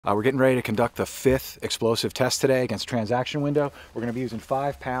We're getting ready to conduct the 5th explosive test today against transaction window. We're going to be using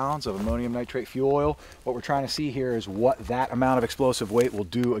 5 pounds of ammonium nitrate fuel oil. What we're trying to see here is what that amount of explosive weight will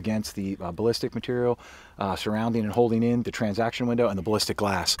do against the ballistic material surrounding and holding in the transaction window and the ballistic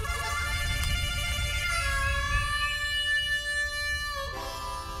glass.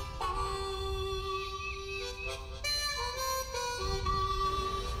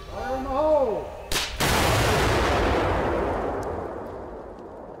 Fire in the hole!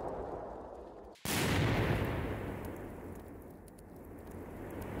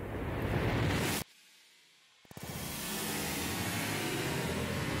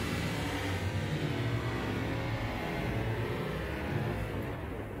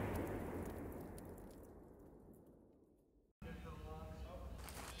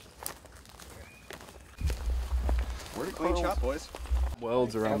 Clean shot, boys.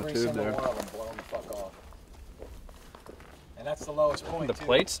 Welds around the tube there. One of them blown the fuck off. And that's the lowest point. The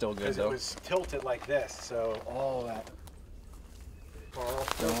plate's still good though. It was tilted like this, so all that. Carl,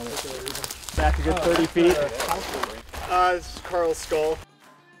 Back a good 30 feet. This is Carl's skull.